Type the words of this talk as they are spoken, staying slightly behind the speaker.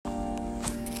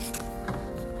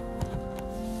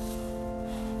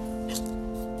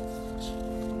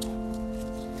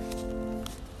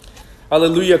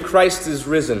Hallelujah, Christ is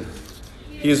risen.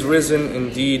 He is risen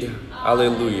indeed.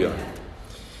 Hallelujah.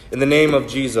 In the name of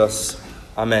Jesus,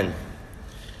 amen.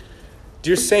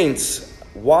 Dear saints,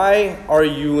 why are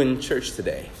you in church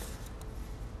today?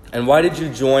 And why did you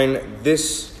join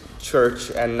this church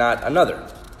and not another?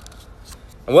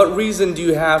 And what reason do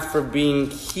you have for being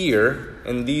here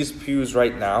in these pews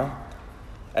right now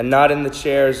and not in the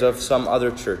chairs of some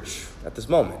other church at this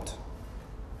moment?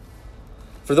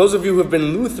 For those of you who have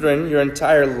been Lutheran your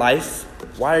entire life,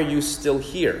 why are you still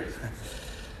here?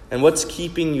 And what's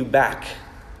keeping you back?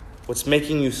 What's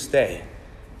making you stay?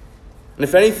 And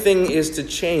if anything is to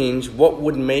change, what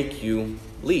would make you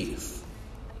leave?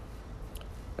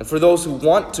 And for those who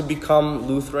want to become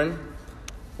Lutheran,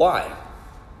 why?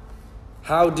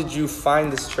 How did you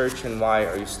find this church and why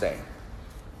are you staying?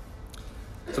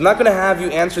 So I'm not going to have you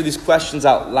answer these questions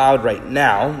out loud right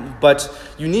now, but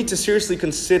you need to seriously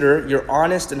consider your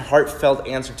honest and heartfelt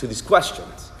answer to these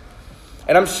questions.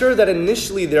 And I'm sure that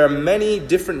initially there are many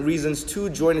different reasons to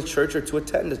join a church or to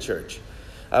attend a church.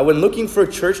 When looking for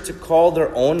a church to call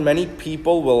their own, many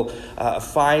people will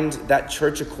find that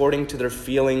church according to their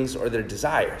feelings or their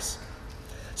desires.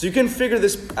 So you can figure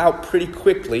this out pretty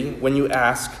quickly when you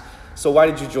ask, so why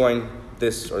did you join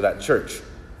this or that church?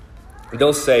 And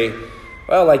they'll say,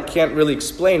 well, I can't really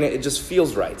explain it, it just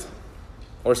feels right,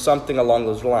 or something along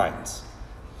those lines.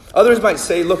 Others might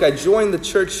say, look, I joined the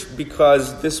church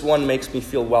because this one makes me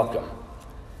feel welcome.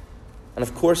 And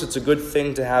of course, it's a good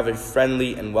thing to have a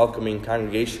friendly and welcoming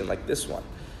congregation like this one.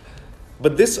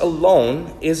 But this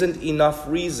alone isn't enough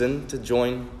reason to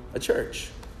join a church.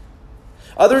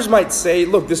 Others might say,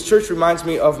 look, this church reminds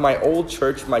me of my old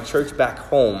church, my church back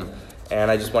home,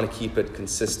 and I just want to keep it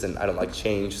consistent. I don't like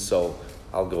change, so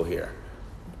I'll go here.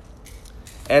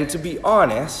 And to be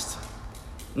honest,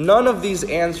 none of these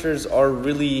answers are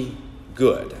really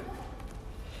good.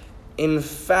 In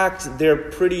fact, they're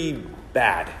pretty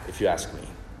bad, if you ask me.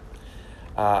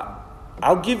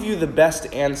 I'll give you the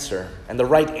best answer and the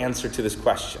right answer to this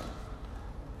question.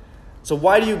 So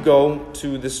why do you go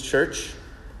to this church?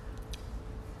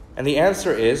 And the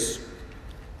answer is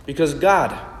because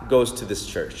God goes to this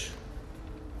church.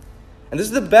 And this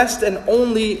is the best and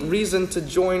only reason to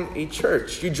join a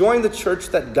church. You join the church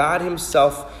that God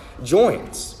himself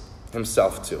joins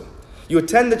himself to. You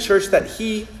attend the church that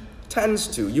he tends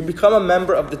to. You become a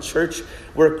member of the church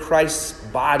where Christ's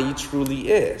body truly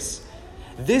is.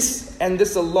 This and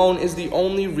this alone is the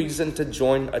only reason to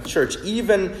join a church.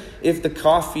 Even if the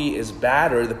coffee is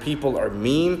bad or the people are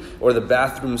mean or the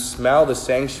bathrooms smell, the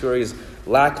sanctuary is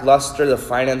lackluster, the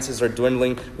finances are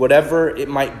dwindling, whatever it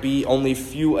might be, only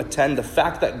few attend. The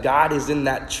fact that God is in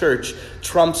that church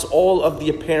trumps all of the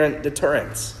apparent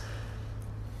deterrents.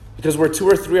 Because where two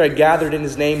or three are gathered in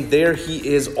his name, there he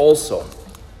is also.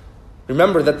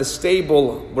 Remember that the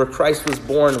stable where Christ was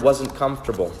born wasn't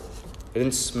comfortable. It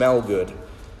didn't smell good.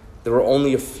 There were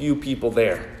only a few people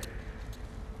there.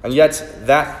 And yet,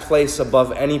 that place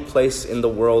above any place in the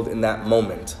world in that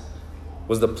moment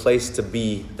was the place to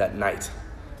be that night.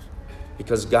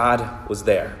 Because God was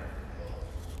there.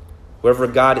 Wherever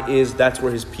God is, that's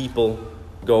where his people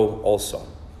go also.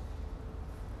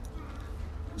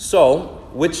 So,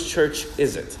 which church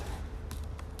is it?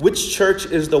 Which church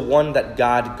is the one that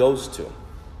God goes to?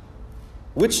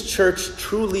 Which church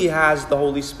truly has the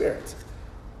Holy Spirit?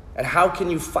 And how can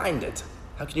you find it?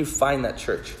 How can you find that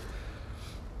church?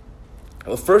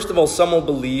 Well, first of all, some will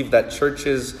believe that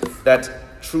churches that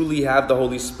truly have the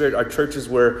Holy Spirit are churches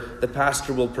where the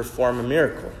pastor will perform a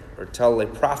miracle, or tell a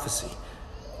prophecy,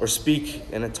 or speak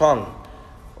in a tongue,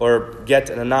 or get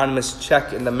an anonymous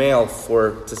check in the mail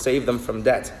to save them from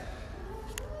debt.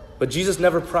 But Jesus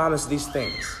never promised these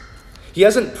things. He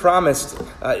hasn't promised,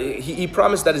 he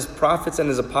promised that his prophets and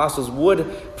his apostles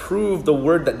would prove the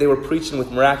word that they were preaching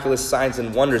with miraculous signs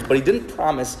and wonders, but he didn't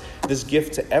promise this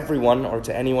gift to everyone or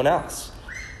to anyone else.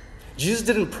 Jesus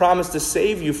didn't promise to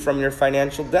save you from your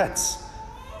financial debts.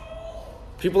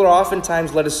 People are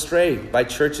oftentimes led astray by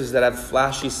churches that have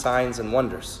flashy signs and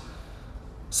wonders.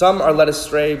 Some are led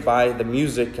astray by the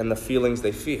music and the feelings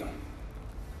they feel.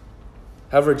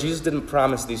 However, Jesus didn't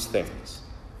promise these things.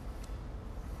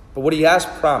 But what he has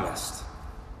promised,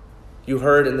 you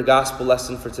heard in the gospel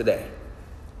lesson for today.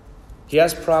 He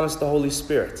has promised the Holy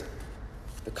Spirit,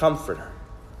 the Comforter.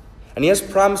 And he has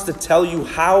promised to tell you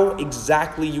how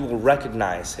exactly you will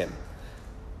recognize him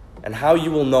and how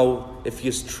you will know if he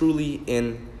is truly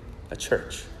in a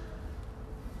church.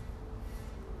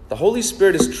 The Holy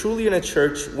Spirit is truly in a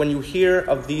church when you hear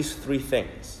of these three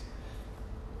things.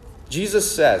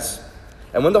 Jesus says,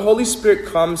 and when the Holy Spirit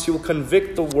comes, he will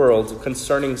convict the world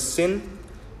concerning sin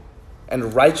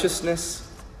and righteousness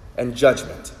and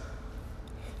judgment.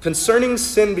 Concerning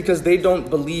sin, because they don't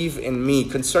believe in me.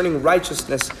 Concerning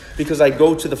righteousness, because I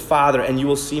go to the Father and you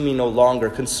will see me no longer.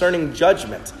 Concerning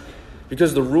judgment,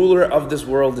 because the ruler of this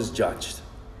world is judged.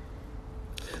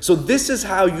 So this is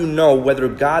how you know whether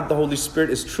God, the Holy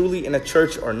Spirit, is truly in a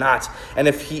church or not. And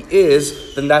if he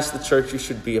is, then that's the church you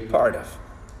should be a part of.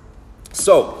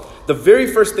 So, the very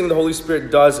first thing the Holy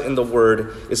Spirit does in the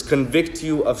Word is convict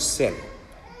you of sin.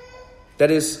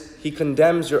 That is, he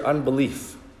condemns your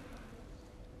unbelief.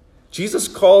 Jesus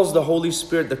calls the Holy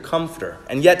Spirit the Comforter,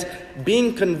 and yet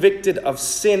being convicted of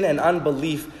sin and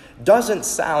unbelief doesn't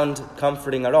sound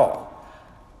comforting at all.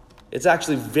 It's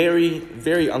actually very,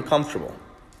 very uncomfortable.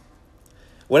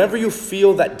 Whenever you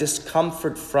feel that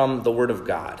discomfort from the Word of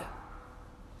God,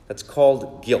 that's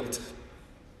called guilt.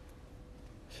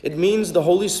 It means the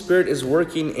Holy Spirit is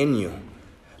working in you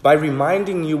by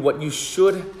reminding you what you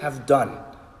should have done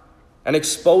and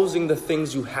exposing the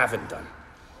things you haven't done.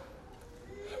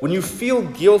 When you feel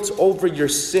guilt over your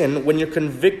sin, when you're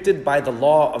convicted by the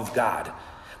law of God,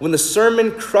 when the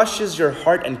sermon crushes your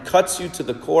heart and cuts you to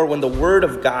the core, when the Word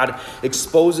of God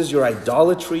exposes your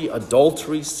idolatry,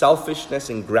 adultery,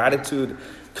 selfishness, ingratitude,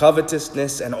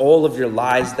 covetousness, and all of your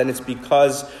lies, then it's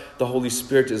because the Holy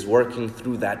Spirit is working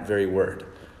through that very Word.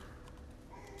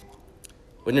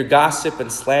 When your gossip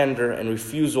and slander and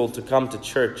refusal to come to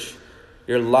church,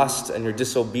 your lust and your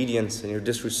disobedience and your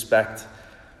disrespect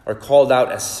are called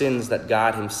out as sins that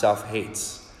God himself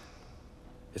hates,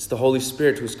 it's the Holy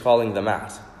Spirit who's calling them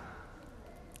out.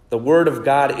 The Word of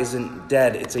God isn't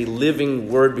dead. It's a living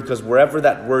Word, because wherever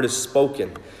that Word is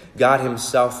spoken, God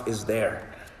himself is there.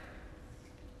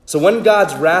 So when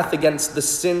God's wrath against the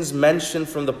sins mentioned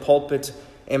from the pulpit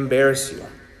embarrass you,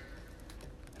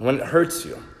 and when it hurts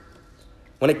you,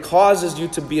 when it causes you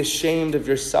to be ashamed of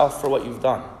yourself for what you've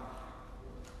done,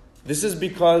 this is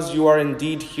because you are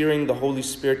indeed hearing the Holy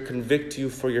Spirit convict you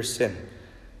for your sin.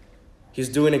 He's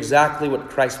doing exactly what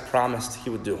Christ promised he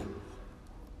would do.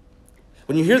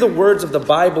 When you hear the words of the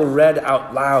Bible read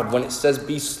out loud, when it says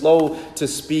be slow to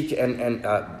speak and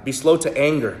be slow to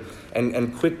anger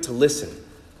and quick to listen,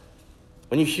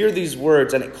 when you hear these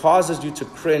words and it causes you to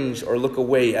cringe or look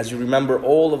away as you remember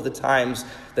all of the times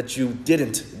that you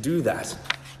didn't do that,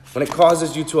 when it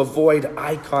causes you to avoid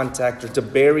eye contact or to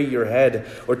bury your head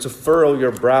or to furrow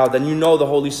your brow, then you know the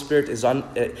Holy Spirit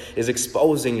is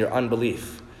exposing your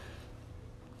unbelief.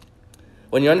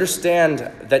 When you understand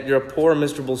that you're a poor,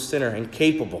 miserable sinner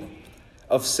incapable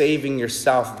of saving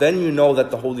yourself, then you know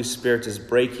that the Holy Spirit is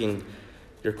breaking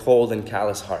your cold and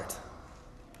callous heart.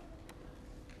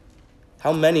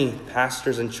 How many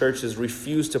pastors and churches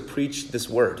refuse to preach this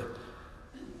word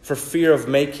for fear of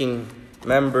making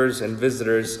members and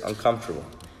visitors uncomfortable?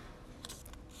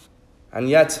 And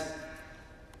yet,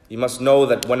 you must know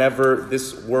that whenever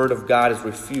this word of God is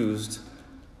refused,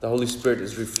 the Holy Spirit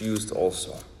is refused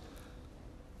also.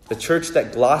 The church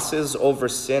that glosses over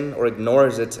sin or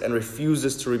ignores it and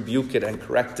refuses to rebuke it and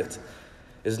correct it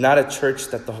is not a church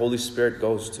that the Holy Spirit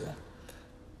goes to.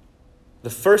 The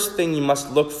first thing you must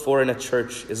look for in a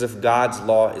church is if God's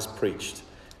law is preached,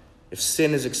 if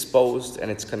sin is exposed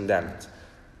and it's condemned.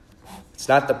 It's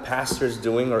not the pastor's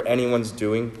doing or anyone's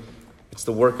doing. It's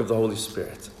the work of the Holy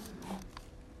Spirit.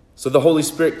 So the Holy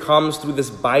Spirit comes through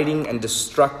this biting and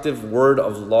destructive word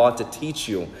of law to teach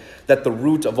you that the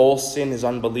root of all sin is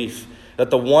unbelief,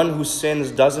 that the one who sins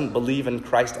doesn't believe in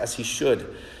Christ as he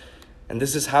should. And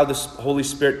this is how the Holy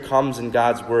Spirit comes in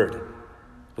God's word,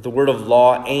 with a word of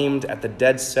law aimed at the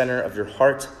dead center of your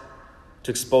heart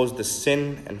to expose the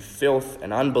sin and filth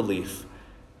and unbelief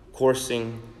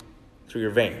coursing through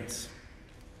your veins.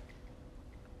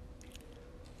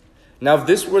 Now, if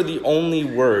this were the only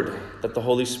word that the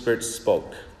Holy Spirit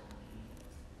spoke,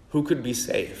 who could be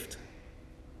saved?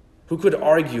 Who could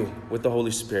argue with the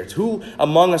Holy Spirit? Who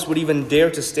among us would even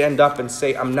dare to stand up and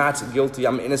say, I'm not guilty,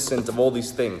 I'm innocent of all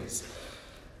these things?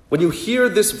 When you hear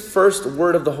this first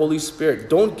word of the Holy Spirit,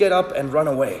 don't get up and run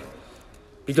away,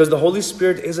 because the Holy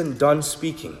Spirit isn't done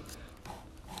speaking.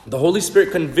 The Holy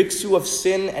Spirit convicts you of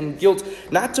sin and guilt,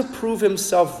 not to prove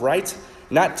himself right,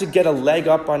 not to get a leg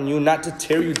up on you, not to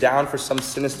tear you down for some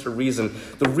sinister reason.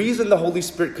 The reason the Holy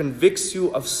Spirit convicts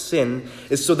you of sin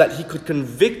is so that he could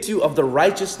convict you of the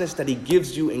righteousness that he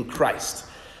gives you in Christ.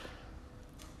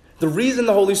 The reason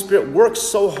the Holy Spirit works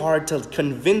so hard to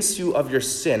convince you of your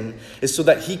sin is so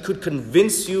that he could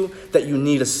convince you that you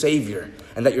need a Savior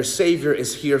and that your Savior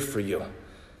is here for you.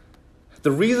 The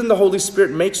reason the Holy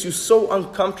Spirit makes you so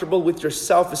uncomfortable with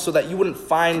yourself is so that you wouldn't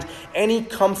find any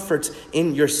comfort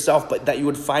in yourself, but that you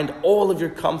would find all of your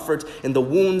comfort in the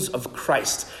wounds of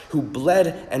Christ, who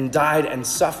bled and died and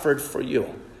suffered for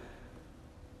you.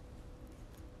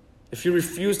 if you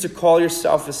refuse to call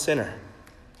yourself a sinner,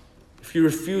 if you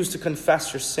refuse to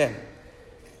confess your sin,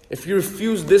 if you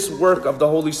refuse this work of the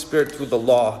Holy Spirit through the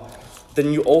law,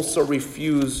 then you also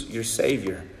refuse your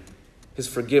Savior, his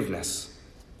forgiveness,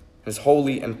 his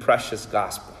holy and precious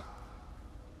gospel.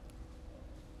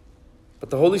 But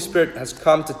the Holy Spirit has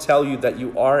come to tell you that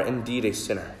you are indeed a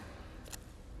sinner,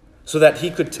 so that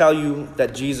he could tell you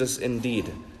that Jesus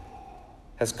indeed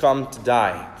has come to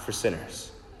die for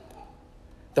sinners.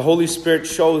 The Holy Spirit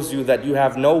shows you that you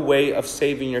have no way of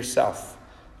saving yourself,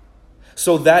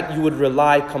 so that you would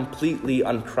rely completely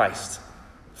on Christ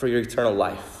for your eternal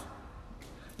life.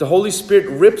 The Holy Spirit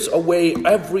rips away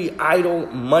every idol,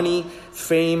 money,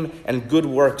 fame, and good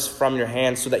works from your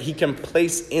hands so that he can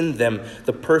place in them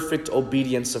the perfect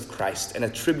obedience of Christ and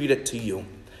attribute it to you.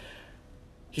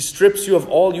 He strips you of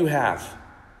all you have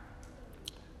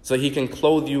so he can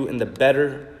clothe you in the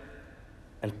better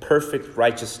and perfect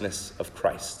righteousness of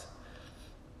Christ.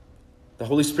 The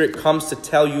Holy Spirit comes to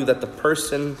tell you that the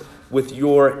person with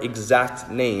your exact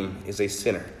name is a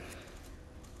sinner,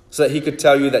 so that he could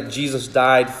tell you that Jesus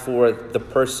died for the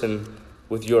person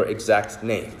with your exact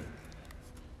name.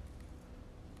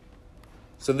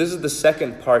 So this is the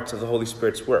second part of the Holy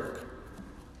Spirit's work,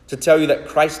 to tell you that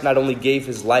Christ not only gave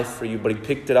his life for you, but he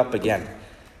picked it up again,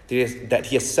 that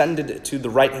he ascended to the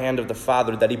right hand of the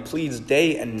Father, that he pleads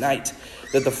day and night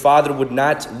that the Father would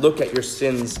not look at your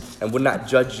sins and would not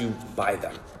judge you by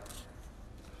them.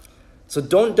 So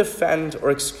don't defend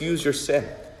or excuse your sin.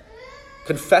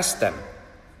 Confess them.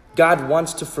 God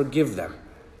wants to forgive them.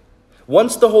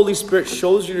 Once the Holy Spirit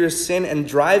shows you your sin and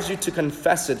drives you to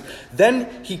confess it, then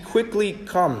he quickly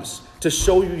comes to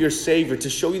show you your Savior, to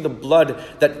show you the blood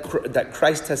that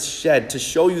Christ has shed, to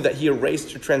show you that he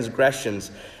erased your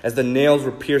transgressions as the nails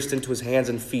were pierced into his hands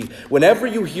and feet. Whenever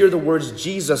you hear the words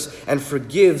Jesus and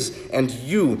forgives and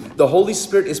you, the Holy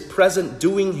Spirit is present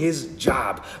doing his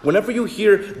job. Whenever you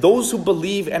hear those who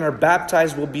believe and are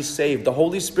baptized will be saved, the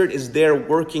Holy Spirit is there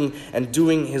working and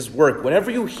doing his work.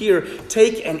 Whenever you hear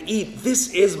take and eat,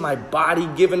 this is my body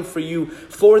given for you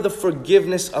for the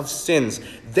forgiveness of sins,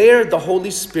 there the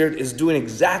Holy Spirit is doing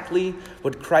exactly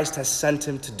what Christ has sent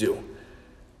him to do.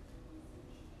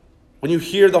 When you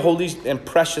hear the holy and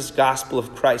precious gospel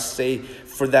of Christ say,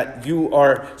 for that you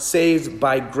are saved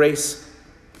by grace,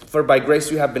 for by grace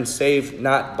you have been saved,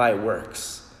 not by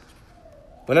works.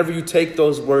 Whenever you take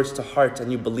those words to heart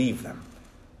and you believe them,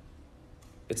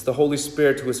 it's the Holy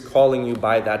Spirit who is calling you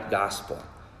by that gospel,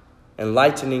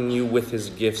 enlightening you with his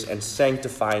gifts and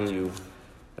sanctifying you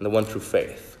in the one true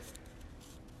faith.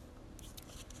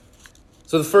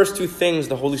 So the first two things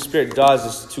the Holy Spirit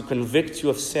does is to convict you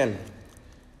of sin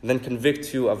and then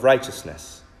convict you of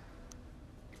righteousness.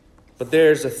 But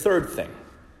there's a third thing.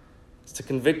 It's to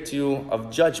convict you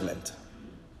of judgment.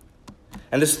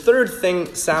 And this third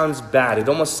thing sounds bad. It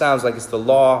almost sounds like it's the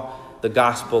law, the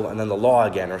gospel, and then the law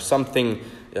again, or something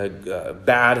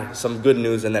bad, some good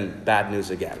news, and then bad news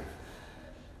again.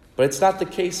 But it's not the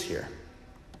case here.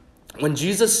 When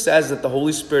Jesus says that the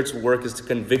Holy Spirit's work is to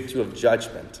convict you of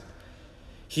judgment,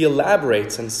 he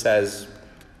elaborates and says,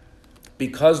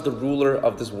 because the ruler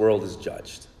of this world is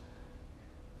judged.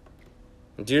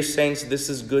 And dear saints, this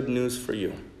is good news for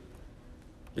you.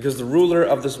 Because the ruler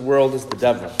of this world is the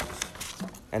devil.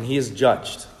 And he is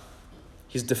judged.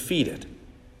 He's defeated.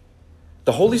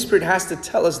 The Holy Spirit has to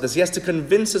tell us this. He has to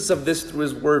convince us of this through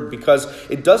his word, because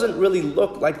it doesn't really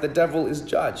look like the devil is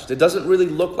judged. It doesn't really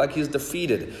look like he's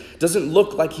defeated. It doesn't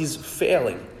look like he's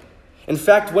failing. In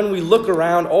fact, when we look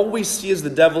around, all we see is the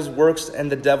devil's works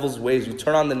and the devil's ways. You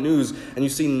turn on the news and you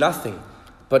see nothing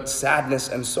but sadness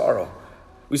and sorrow.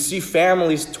 We see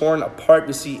families torn apart.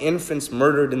 We see infants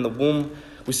murdered in the womb.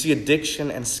 We see addiction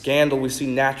and scandal. We see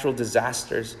natural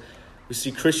disasters. We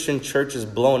see Christian churches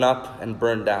blown up and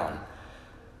burned down.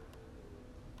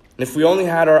 And if we only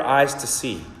had our eyes to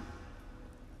see,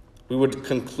 we would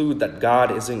conclude that God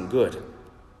isn't good,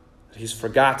 that he's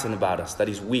forgotten about us, that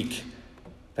he's weak,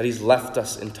 that he's left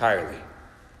us entirely.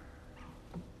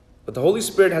 But the Holy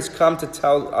Spirit has come to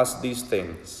tell us these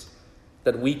things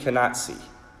that we cannot see,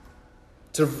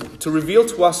 to reveal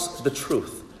to us the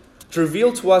truth, to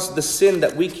reveal to us the sin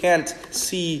that we can't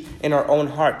see in our own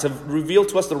heart, to reveal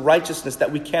to us the righteousness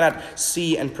that we cannot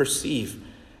see and perceive,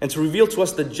 and to reveal to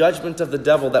us the judgment of the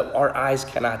devil that our eyes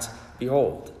cannot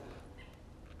behold.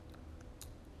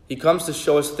 He comes to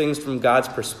show us things from God's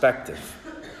perspective,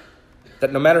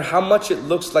 that no matter how much it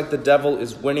looks like the devil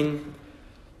is winning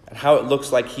and how it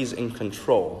looks like he's in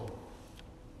control,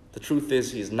 the truth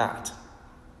is he's not.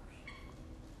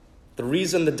 The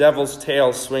reason the devil's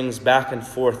tail swings back and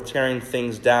forth, tearing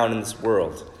things down in this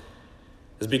world,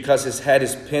 is because his head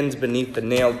is pinned beneath the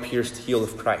nail-pierced heel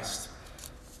of Christ.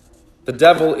 The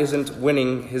devil isn't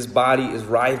winning. His body is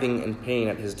writhing in pain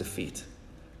at his defeat.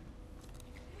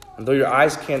 And though your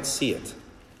eyes can't see it,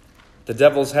 the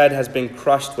devil's head has been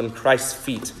crushed when Christ's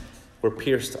feet were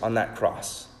pierced on that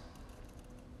cross.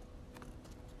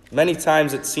 Many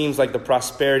times it seems like the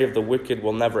prosperity of the wicked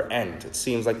will never end. It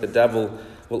seems like the devil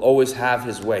will always have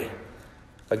his way,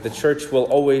 like the church will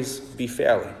always be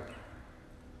failing.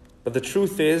 But the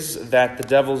truth is that the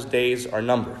devil's days are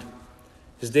numbered.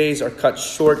 His days are cut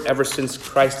short ever since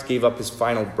Christ gave up his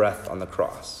final breath on the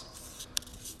cross.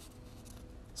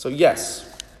 So yes,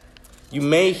 you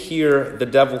may hear the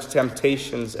devil's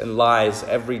temptations and lies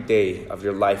every day of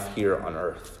your life here on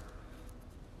earth.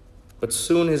 But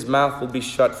soon his mouth will be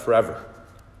shut forever,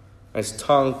 and his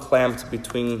tongue clamped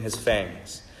between his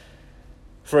fangs.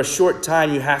 For a short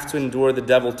time you have to endure the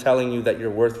devil telling you that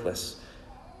you're worthless,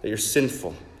 that you're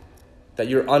sinful, that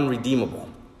you're unredeemable.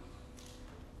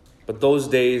 But those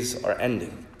days are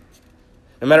ending.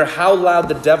 No matter how loud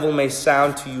the devil may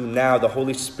sound to you now, the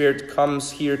Holy Spirit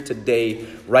comes here today,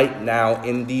 right now,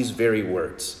 in these very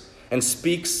words, and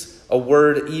speaks a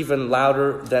word even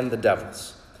louder than the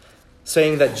devil's,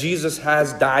 saying that Jesus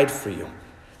has died for you,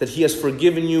 that he has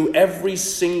forgiven you every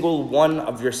single one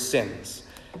of your sins,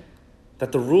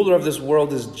 that the ruler of this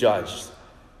world is judged,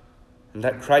 and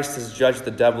that Christ has judged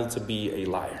the devil to be a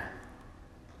liar.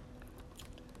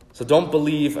 So don't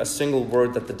believe a single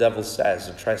word that the devil says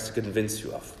or tries to convince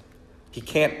you of. He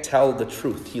can't tell the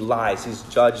truth. He lies. He's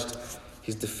judged.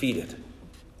 He's defeated.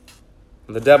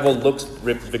 And the devil looks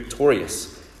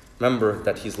victorious. Remember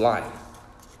that he's lying.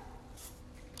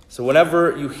 So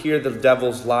whenever you hear the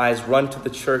devil's lies, run to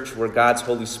the church where God's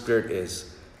Holy Spirit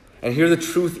is, and hear the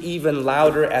truth even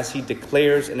louder as he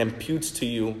declares and imputes to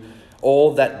you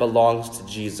all that belongs to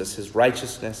Jesus, his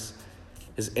righteousness,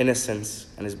 his innocence,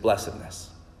 and his blessedness.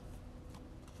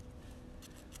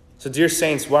 So dear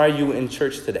saints, why are you in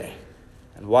church today?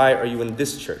 And why are you in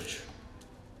this church?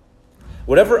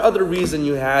 Whatever other reason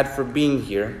you had for being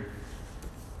here,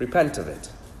 repent of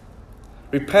it.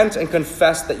 Repent and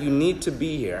confess that you need to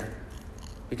be here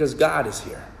because God is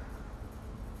here.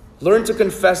 Learn to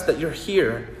confess that you're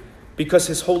here because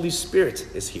his Holy Spirit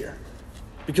is here.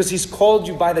 Because he's called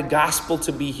you by the gospel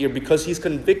to be here. Because he's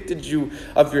convicted you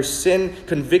of your sin,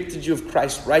 convicted you of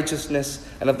Christ's righteousness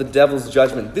and of the devil's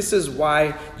judgment. This is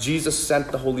why Jesus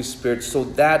sent the Holy Spirit, so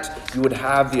that you would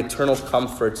have the eternal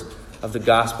comfort of the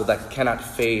gospel that cannot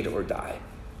fade or die.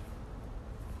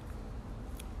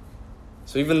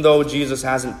 So even though Jesus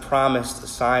hasn't promised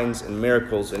signs and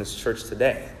miracles in his church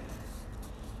today,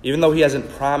 even though he hasn't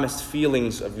promised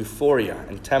feelings of euphoria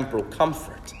and temporal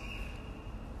comfort,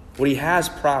 what he has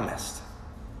promised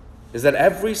is that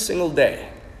every single day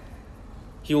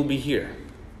he will be here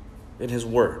in his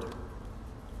word,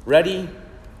 ready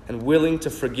and willing to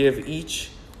forgive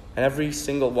each and every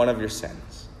single one of your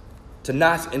sins, to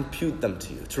not impute them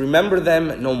to you, to remember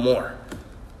them no more,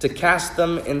 to cast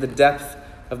them in the depth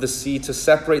of the sea, to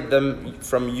separate them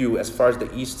from you as far as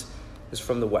the east is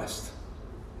from the west.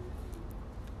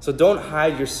 So don't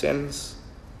hide your sins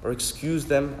or excuse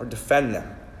them or defend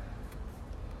them.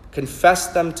 Confess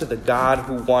them to the God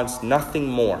who wants nothing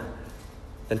more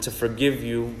than to forgive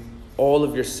you all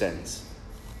of your sins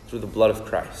through the blood of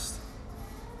Christ.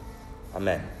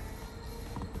 Amen.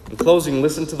 In closing,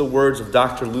 listen to the words of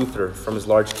Dr. Luther from his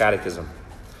large catechism.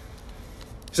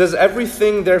 He says,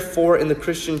 everything, therefore, in the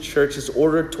Christian church is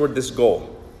ordered toward this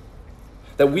goal,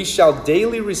 that we shall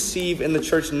daily receive in the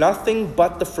church nothing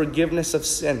but the forgiveness of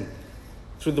sin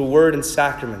through the word and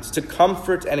sacraments, to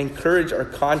comfort and encourage our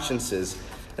consciences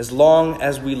as long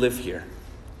as we live here.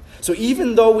 So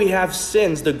even though we have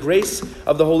sins, the grace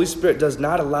of the Holy Spirit does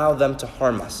not allow them to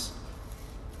harm us.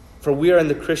 For we are in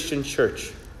the Christian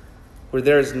church, where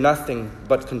there is nothing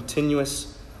but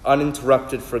continuous,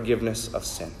 uninterrupted forgiveness of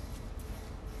sin.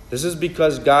 This is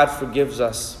because God forgives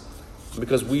us,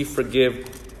 because we forgive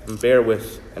and bear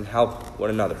with and help one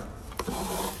another.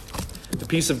 The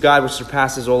peace of God, which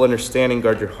surpasses all understanding,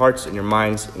 guard your hearts and your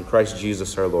minds in Christ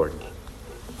Jesus our Lord.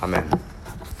 Amen.